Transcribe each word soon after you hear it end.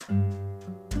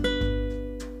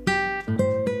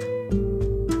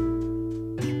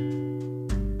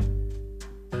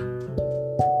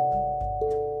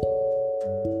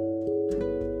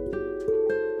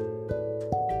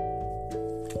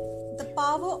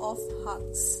of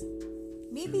hugs.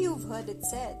 Maybe you've heard it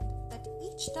said that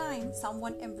each time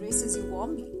someone embraces you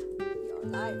warmly, your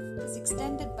life is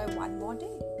extended by one more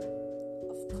day.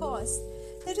 Of course,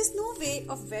 there is no way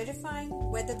of verifying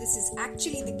whether this is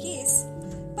actually the case,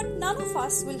 but none of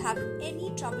us will have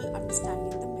any trouble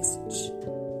understanding the message.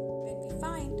 When we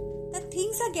find that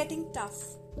things are getting tough,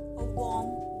 a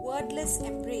warm, wordless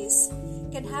embrace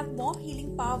can have more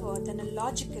healing power than a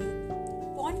logical,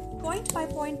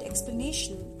 point-by-point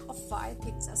explanation of why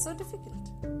things are so difficult.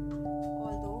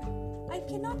 Although I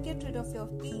cannot get rid of your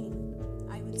pain,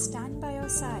 I will stand by your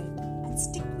side and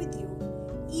stick with you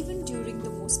even during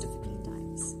the most difficult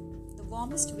times. The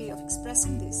warmest way of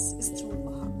expressing this is through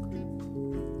a hug.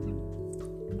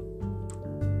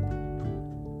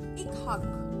 एक hug,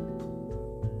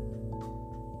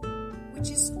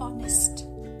 which is honest,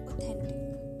 authentic,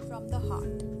 from the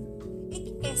heart.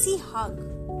 एक ऐसी hug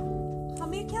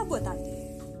हमें क्या बताती है?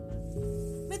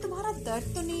 मैं तुम्हारा दर्द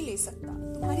तो नहीं ले सकता,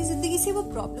 तुम्हारी जिंदगी से वो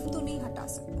प्रॉब्लम तो नहीं हटा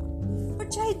सकता, पर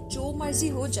चाहे जो मर्जी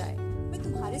हो जाए, मैं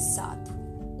तुम्हारे साथ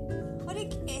हूँ। और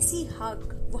एक ऐसी हग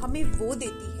वो हमें वो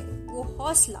देती है, वो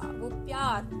हौसला, वो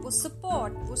प्यार, वो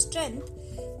सपोर्ट, वो स्ट्रेंथ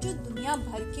जो दुनिया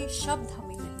भर के शब्द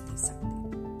हमें नहीं दे सकते।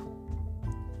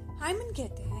 हाइमन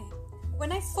कहते हैं,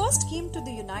 When I first came to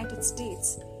the United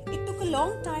States, it took a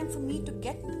long time for me to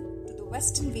get to the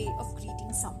Western way of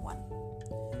greeting someone.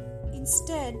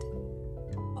 Instead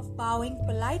of bowing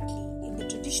politely in the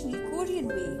traditional Korean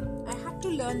way, I had to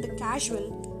learn the casual,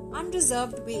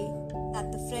 unreserved way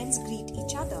that the friends greet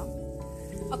each other.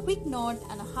 A quick nod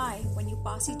and a hi when you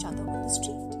pass each other on the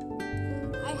street.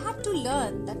 I had to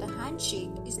learn that a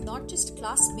handshake is not just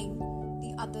clasping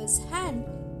the other's hand,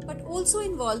 but also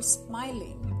involves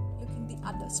smiling, looking the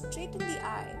other straight in the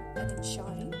eye and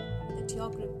ensuring that your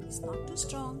grip is not too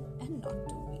strong and not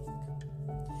too weak.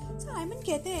 So hymen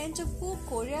कहते हैं जब वो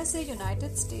Korea से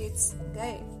United states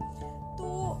गए तो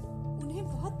उन्हें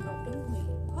बहुत problem हुई,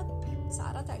 बहुत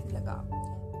सारा टाइम लगा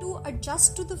to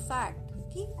adjust to the fact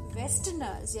कि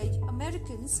वेस्टर्नर्स या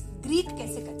अमेरिकन्स ग्रीट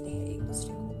कैसे करते हैं एक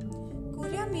दूसरे को।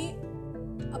 कोरिया में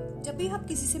अब जब भी आप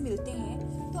किसी से मिलते हैं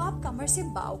तो आप कमर से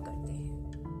बाव करते हैं,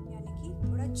 यानी कि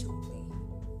थोड़ा झुकते हैं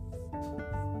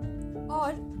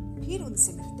और फिर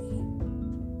उनसे मिलते हैं।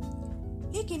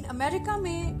 लेकिन अमेरिका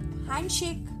में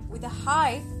handshake with a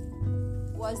hi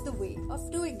was the way of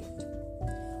doing it.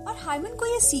 और हाइमन को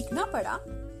ये सीखना पड़ा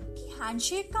कि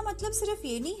हैंडशेक का मतलब सिर्फ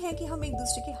ये नहीं है कि हम एक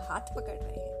दूसरे के हाथ पकड़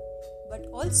रहे हैं, बट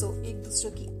ऑल्सो एक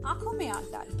दूसरे की आंखों में आंख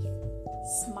डाल के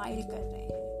स्माइल कर रहे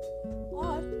हैं।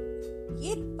 और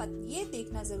ये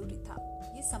देखना जरूरी था,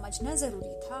 ये समझना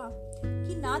जरूरी था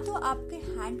कि ना तो आपके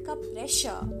हैंड का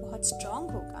प्रेशर बहुत स्ट्रांग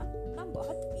होगा, ना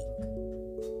बहुत week.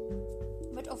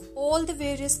 But of all the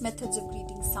various methods of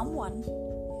greeting someone,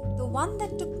 the one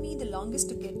that took me the longest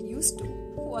to get used to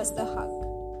was the hug.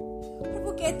 और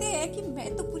वो कहते हैं कि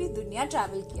मैं तो पूरी दुनिया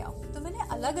ट्रैवल किया हूँ, तो मैंने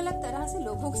अलग अलग तरह से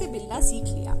लोगों से मिलना सीख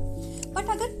लिया, बट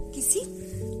अगर किसी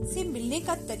से मिलने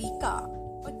का तरीका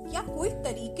और या कोई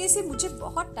तरीके से मुझे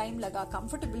बहुत टाइम लगा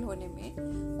कंफर्टेबल होने में,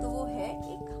 तो वो है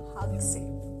एक हग से।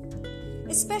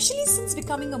 Especially since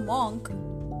becoming a monk,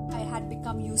 I had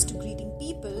become used to greeting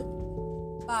people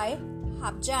by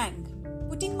habjang,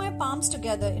 putting my palms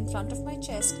together in front of my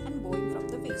chest and bowing from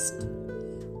the waist.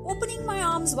 Opening my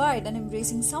arms wide and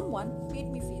embracing someone made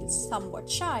me feel somewhat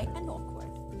shy and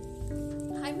awkward.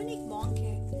 Hymen एक monk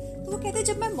है, तो वो कहते हैं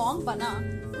जब मैं monk बना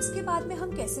उसके बाद में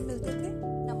हम कैसे मिलते थे?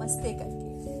 नमस्ते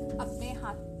करके अपने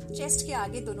हाथ चेस्ट के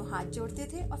आगे दोनों हाथ जोड़ते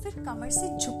थे और फिर कमर से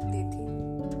झुकते थे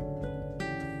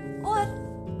और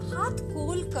हाथ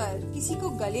खोल कर किसी को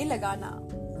गले लगाना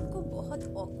उनको बहुत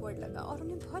ऑकवर्ड लगा और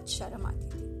उन्हें बहुत शर्म आती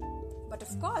थी। But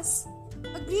of course,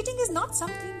 a greeting is not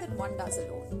something that one does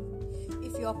alone.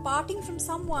 If you are parting from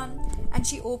someone and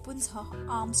she opens her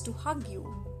arms to hug you,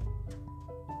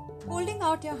 holding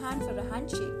out your hand for a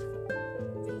handshake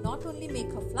will not only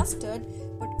make her flustered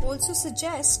but also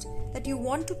suggest that you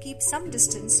want to keep some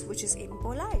distance, which is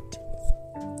impolite.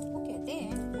 वो कहते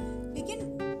हैं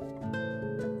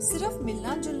लेकिन सिर्फ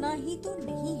मिलना जुलना ही तो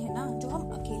नहीं है ना जो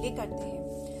हम अकेले करते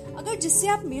हैं। अगर जिससे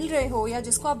आप मिल रहे हो या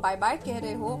जिसको आप बाय बाय कह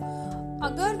रहे हो,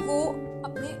 अगर वो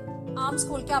अपने आर्म्स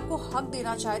खोल के आपको हक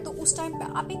देना चाहे तो उस टाइम पे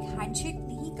आप एक हैंडशेक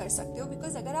नहीं कर सकते हो,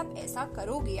 बिकॉज अगर आप ऐसा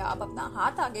करोगे, आप अपना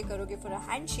हाथ आगे करोगे फॉर अ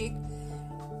हैंडशेक,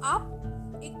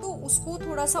 आप एक तो उसको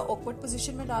थोड़ा सा ऑकवर्ड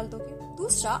पोजीशन में डाल दोगे,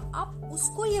 दूसरा आप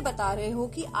उसको ये बता रहे हो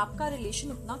कि आपका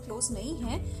रिलेशन उतना क्लोज नहीं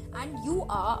है and you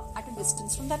are at a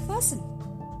distance from that person.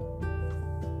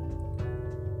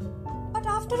 But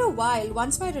after a while,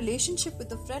 once my relationship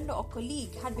with a friend or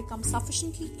colleague had become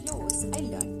sufficiently close, I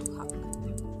learned to hug.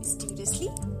 Mysteriously,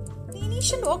 the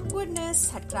initial awkwardness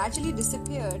had gradually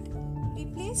disappeared,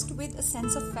 replaced with a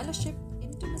sense of fellowship,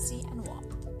 intimacy and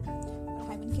warmth. और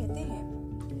Hyman कहते हैं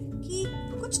कि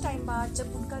कुछ time बाद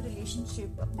जब उनका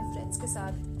relationship अपने friends के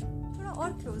साथ थोड़ा और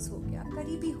क्लोज हो गया,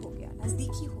 करीबी हो गया,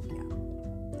 नजदीकी हो गया,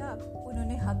 तब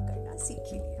उन्होंने हग करना सीख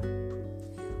ही लिया।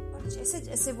 और जैसे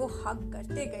जैसे वो हग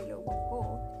करते गए लोगों को,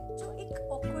 जो एक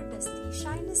ऑकवर्डनेस थी,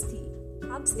 शाइनेस थी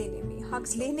हग्स देने में,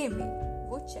 हग्स लेने में,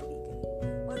 वो चली गई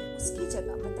और उसकी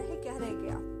जगह पता है क्या रह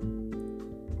गया?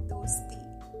 दोस्ती,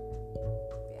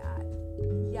 प्यार,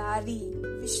 यारी,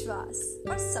 विश्वास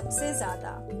और सबसे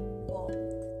ज्यादा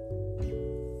वार्मथ,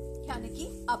 यानी कि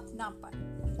अपनापन।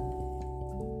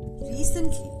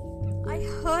 Recently, I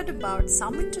heard about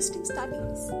some interesting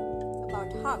studies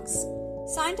about hugs,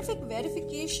 scientific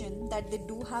verification that they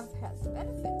do have health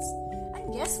benefits. And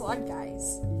guess what, guys?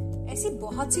 ऐसी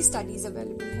बहुत सी स्टडीज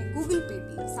अवेलेबल हैं, गूगल पे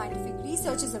भी साइंटिफिक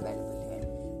रिसर्चेस अवेलेबल है,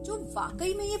 जो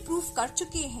वाकई में ये प्रूफ कर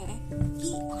चुके हैं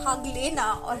कि हग लेना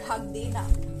और हग देना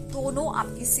दोनों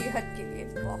आपकी सेहत के लिए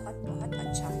बहुत बहुत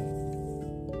अच्छा है।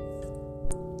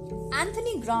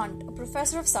 Anthony Grant, a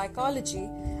professor of psychology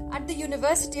at the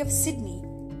University of Sydney,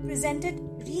 presented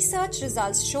research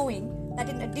results showing that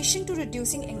in addition to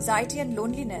reducing anxiety and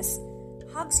loneliness,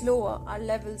 hugs lower our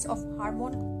levels of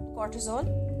hormone cortisol,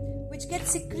 which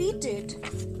gets secreted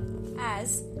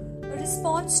as a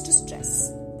response to stress.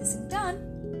 This in turn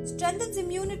strengthens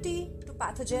immunity to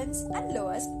pathogens and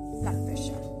lowers blood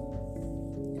pressure.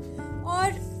 और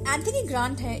Anthony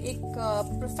grant है, एक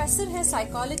professor है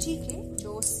psychology के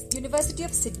जो university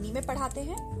of Sydney में पढ़ाते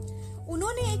हैं।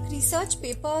 उन्होंने एक रिसर्च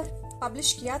पेपर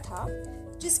पब्लिश किया था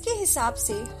जिसके हिसाब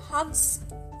से हग्स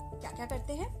क्या क्या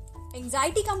करते हैं,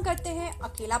 एंजाइटी कम करते हैं,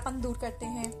 अकेलापन दूर करते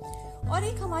हैं, और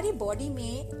एक हमारी बॉडी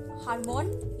में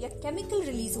हार्मोन या केमिकल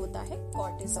रिलीज होता है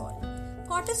कॉर्टिसोल।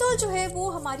 कॉर्टिसोल जो है वो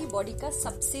हमारी बॉडी का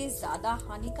सबसे ज्यादा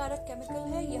हानिकारक केमिकल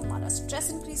है। ये हमारा स्ट्रेस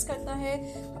इंक्रीज करता है,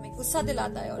 हमें गुस्सा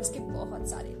दिलाता है और इसके बहुत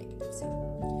सारे नेगेटिव्स हैं।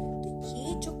 तो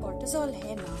ये जो कॉर्टिसोल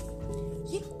है ना,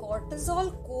 ये कॉर्टिसोल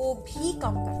को भी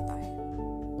कम करता है,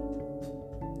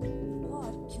 और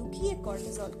क्योंकि ये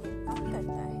कॉर्टिसोल को कम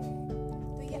करता है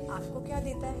तो ये आपको क्या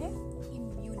देता है?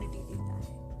 इम्यूनिटी देता है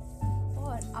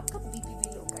और आपका बीपी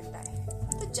भी लो करता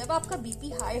है। तो जब आपका बीपी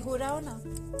हाई हो रहा हो ना,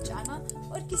 जाना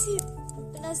और किसी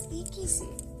नजदीकी से,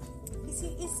 किसी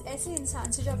इस ऐसे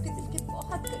इंसान से जो आपके दिल के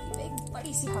बहुत करीब है, एक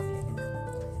बड़ी सी हग ले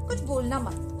लेना, कुछ बोलना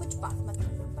मत, कुछ बात मत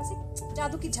करना, बस एक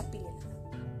जादू की झप्पी ले लेना।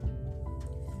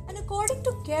 And according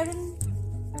to Karen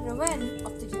Graven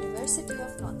of the University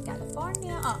of North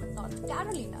Carolina,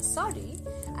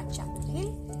 at Chapel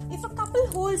Hill, if a couple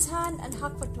holds hand and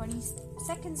hug for 20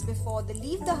 seconds before they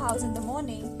leave the house in the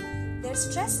morning, their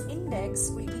stress index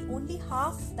will be only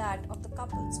half that of the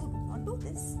couples who do not do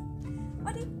this.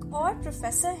 और एक और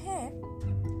professor है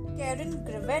Karen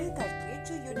ग्रेवेन करके,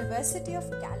 जो university of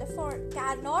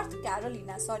north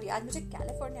Carolina, sorry आज मुझे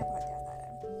California बहुत याद आ रहा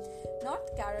है, नॉर्थ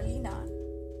कैरोलिना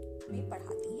में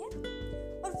पढ़ाती हैं।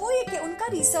 और वो ये उनका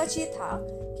रिसर्च ये था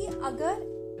कि अगर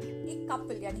एक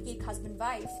कपल यानी कि एक हस्बैंड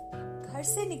वाइफ घर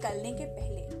से निकलने के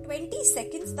पहले 20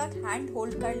 सेकंड्स तक हैंड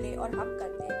होल्ड कर ले और हग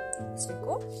कर दे एक दूसरे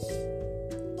को,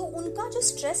 तो उनका जो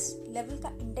स्ट्रेस लेवल का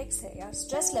इंडेक्स है या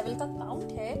स्ट्रेस लेवल का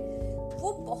काउंट है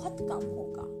वो बहुत कम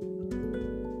होगा।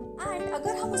 एंड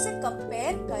अगर हम उसे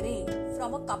कंपेयर करें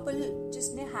फ्रॉम अ कपल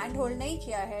जिसने हैंड होल्ड नहीं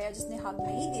किया है या जिसने हग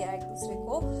नहीं दिया एक दूसरे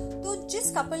को, तो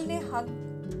जिस कपल ने हग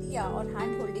दिया और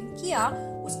हैंड होल्डिंग किया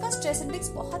उसका स्ट्रेस इंडेक्स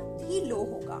बहुत ही लो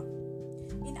होगा।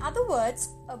 In other words,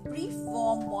 a brief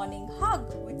warm morning hug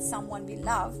with someone we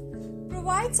love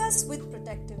provides us with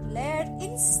protective layer,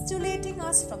 insulating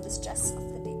us from the stress of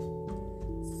the day.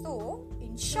 So,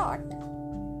 in short,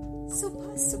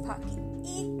 सुबह सुबह की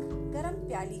एक गरम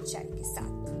प्याली चाय के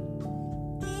साथ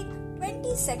एक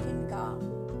 20 सेकंड का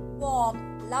warm,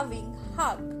 loving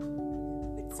hug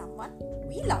with someone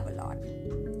we love a lot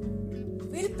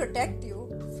will protect you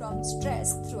from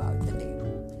stress throughout the day.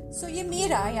 So ये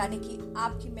मेरा यानी कि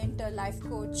आपकी मेंटर, लाइफ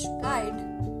कोच, गाइड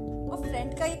और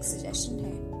फ्रेंड का एक सजेशन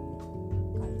है,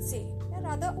 कल से या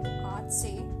रादर आज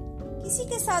से किसी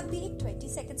के साथ भी एक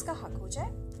 20 सेकंड्स का हग हो जाए,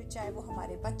 फिर चाहे वो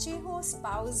हमारे बच्चे हो,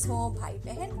 स्पाउस हो, भाई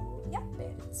बहन या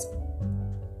पेरेंट्स हो।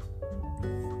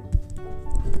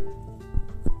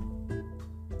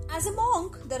 As a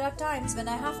monk, there are times when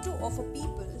I have to offer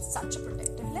people such a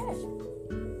protective layer.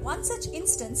 One such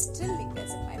instance still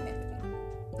lingers in my memory.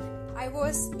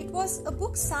 It was a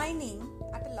book signing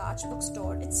at a large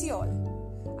bookstore in Seoul.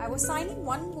 I was signing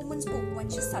one woman's book when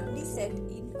she suddenly said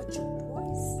in a choked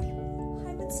voice,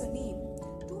 "Hyman Sunim,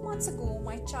 2 months ago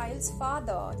my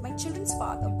children's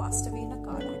father passed away in a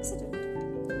car accident.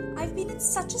 I've been in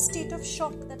such a state of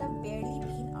shock that I've barely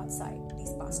been outside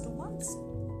these past 2 months.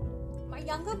 My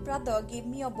younger brother gave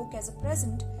me a book as a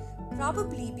present,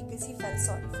 probably because he felt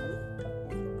sorry for me.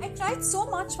 I cried so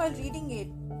much while reading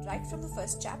it, right from the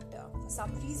first chapter. For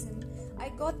some reason, I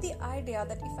got the idea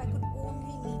that if I could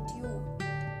only meet you,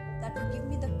 that would give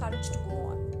me the courage to go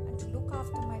on and to look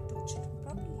after my 2 children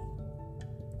properly.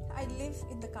 I live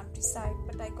in the countryside,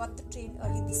 but I got the train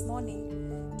early this morning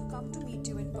to come to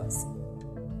meet you in person.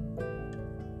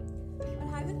 और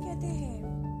Hyman कहते हैं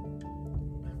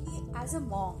कि as a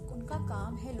monk उनका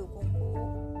काम है लोगों को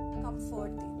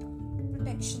comfort देना,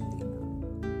 प्रोटेक्शन देना,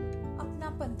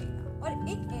 अपनापन देना। और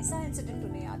एक ऐसा इंसिडेंट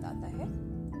उन्हें याद आता है,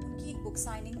 उनकी एक बुक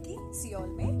साइनिंग थी सियोल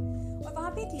में, और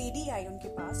वहाँ पे एक लेडी आई उनके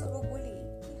पास और वो बोली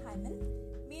कि हाइमन,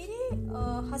 मेरे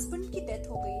हस्बैंड की डेथ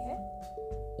हो गई है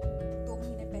 2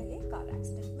 महीने पहले कार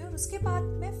एक्सीडेंट में, और उसके बाद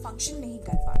मैं फंक्शन नहीं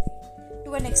कर पा रही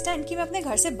टू एन एक्सटेंट कि मैं अपने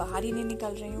घर से बाहर ही नहीं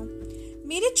निकल रही हूँ।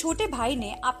 मेरे छोटे भाई ने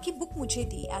आपकी बुक मुझे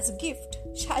दी एज अ गिफ्ट,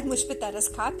 शायद मुझ पे तरस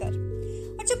खाकर।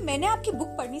 और जब मैंने आपकी बुक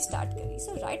पढ़नी स्टार्ट करी,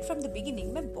 so right from the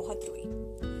beginning मैं बहुत रोई।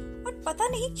 और पता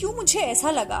नहीं क्यों मुझे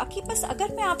ऐसा लगा कि बस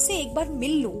अगर मैं आपसे एक बार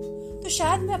मिल लूं तो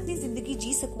शायद मैं अपनी जिंदगी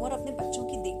जी सकूं और अपने बच्चों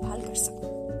की देखभाल कर सकूं।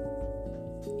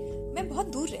 मैं बहुत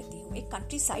दूर रहती हूँ, एक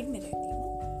कंट्री साइड में रहती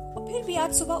हूँ, और फिर भी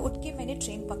आज सुबह उठ के मैंने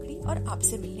ट्रेन पकड़ी और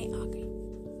आपसे मिलने आ गई।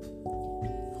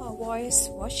 Her voice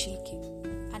was shaking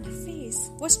and her face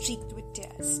was streaked with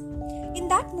tears. In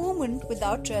that moment,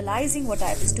 without realizing what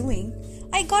I was doing,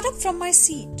 I got up from my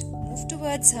seat, moved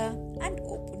towards her, and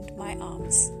opened my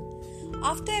arms.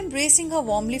 After embracing her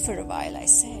warmly for a while, I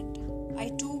said, I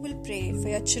too will pray for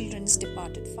your children's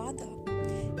departed father.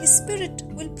 His spirit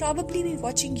will probably be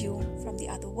watching you from the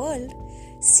other world,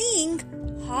 seeing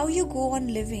how you go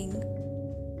on living,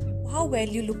 how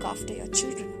well you look after your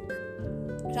children.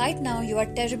 Right now, you are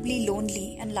terribly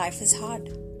lonely and life is hard.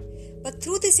 But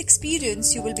through this experience,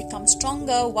 you will become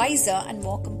stronger, wiser, and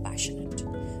more compassionate.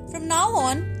 From now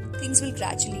on, things will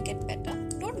gradually get better.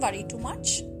 Don't worry too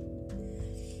much.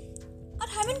 और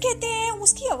Hyman कहते हैं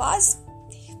उसकी आवाज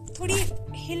थोड़ी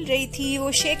हिल रही थी,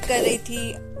 वो shake कर रही थी,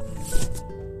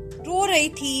 रो रही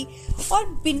थी, और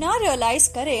बिना रियलाइज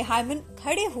करे हाइमन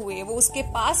खड़े हुए, वो उसके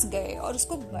पास गए और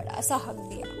उसको बड़ा सा हग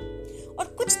दिया,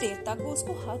 और कुछ देर तक वो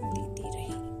उसको हग देती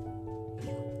रही।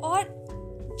 और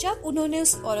जब उन्होंने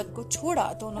उस औरत को छोड़ा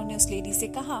तो उन्होंने उस लेडी से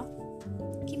कहा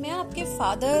कि मैं आपके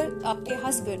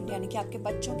हस्बैंड यानी कि आपके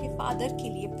बच्चों के फादर के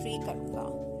लिए प्रे करूंगा,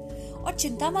 और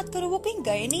चिंता मत करो, वो कहीं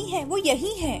गए नहीं हैं, वो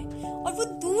यही हैं, और वो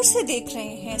दूर से देख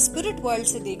रहे हैं, स्पिरिट वर्ल्ड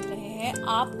से देख रहे हैं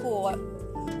आपको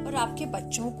और आपके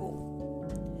बच्चों को,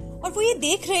 और वो ये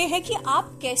देख रहे हैं कि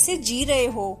आप कैसे जी रहे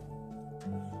हो,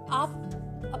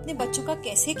 आप अपने बच्चों का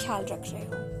कैसे ख्याल रख रहे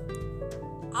हो।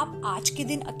 आप आज के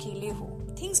दिन अकेले हो,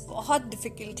 थिंग्स बहुत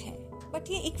डिफिकल्ट हैं, बट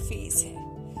ये एक फेज है,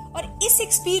 और इस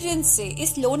एक्सपीरियंस से,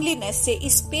 इस लोनलीनेस से,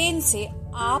 इस पेन से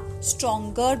आप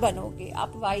स्ट्रॉन्गर बनोगे,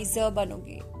 आप वाइजर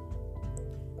बनोगे,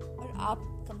 और आप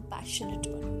कंपैशनेट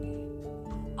बनोगे।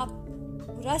 अब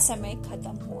बुरा समय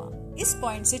खत्म हुआ, इस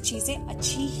पॉइंट से चीजें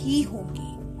अच्छी ही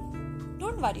होंगी।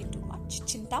 डोंट वरी टू मच,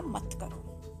 चिंता मत करो।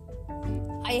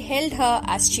 I held her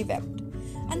as she wept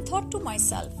and thought to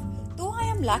myself, though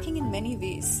I am lacking in many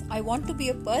ways, I want to be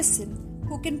a person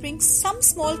who can bring some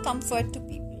small comfort to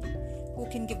people, who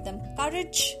can give them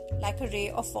courage like a ray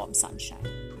of warm sunshine.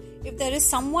 If there is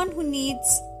someone who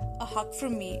needs a hug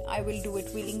from me, I will do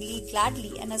it willingly,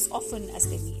 gladly, and as often as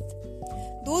they need.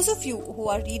 Those of you who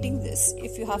are reading this,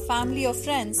 if you have family or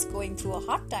friends going through a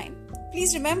hard time,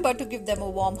 please remember to give them a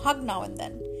warm hug now and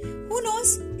then. Who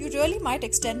knows, you really might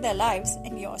extend their lives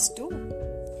and yours too.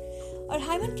 और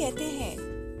Hyman कहते हैं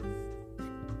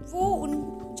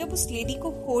जब उस lady को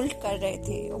hold कर रहे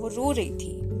थे और वो रो रही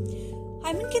थी,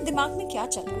 हाइमन के दिमाग में क्या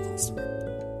चल रहा था उस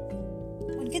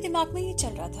वक्त? उनके दिमाग में ये चल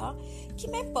रहा था कि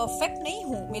मैं परफेक्ट नहीं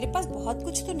हूँ, मेरे पास बहुत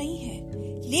कुछ तो नहीं है,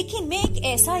 लेकिन मैं एक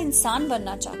ऐसा इंसान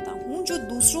बनना चाहता हूँ जो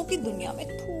दूसरों की दुनिया में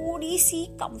थोड़ी सी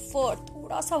कंफर्ट,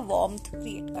 थोड़ा सा वार्मथ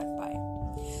क्रिएट कर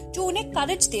पाए, जो उन्हें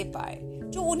करेज दे पाए,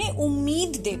 जो उन्हें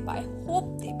उम्मीद दे पाए,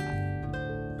 होप दे पाए।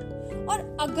 और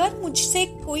अगर मुझसे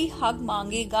कोई हग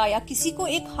मांगेगा या किसी को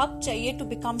एक हग चाहिए to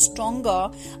become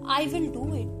stronger, I will do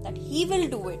it, that he will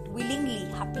do it willingly,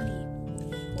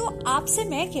 happily. तो आपसे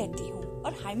मैं कहती हूँ,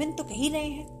 और हाइमन तो कह ही रहे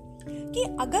हैं, कि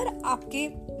अगर आपके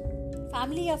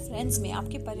फैमिली या फ्रेंड्स में,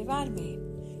 आपके परिवार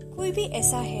में कोई भी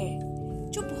ऐसा है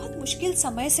जो बहुत मुश्किल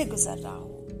समय से गुजर रहा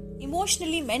हो,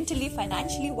 इमोशनली, मेंटली,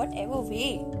 फाइनेंशियली, व्हाटएवर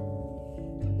वे,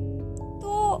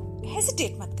 तो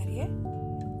हेजिटेट मत करिए,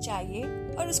 जाइए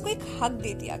और उसको एक हग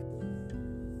दे दिया।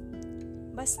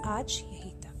 बस आज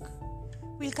यहीं तक।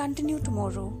 We'll continue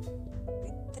tomorrow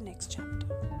with the next chapter.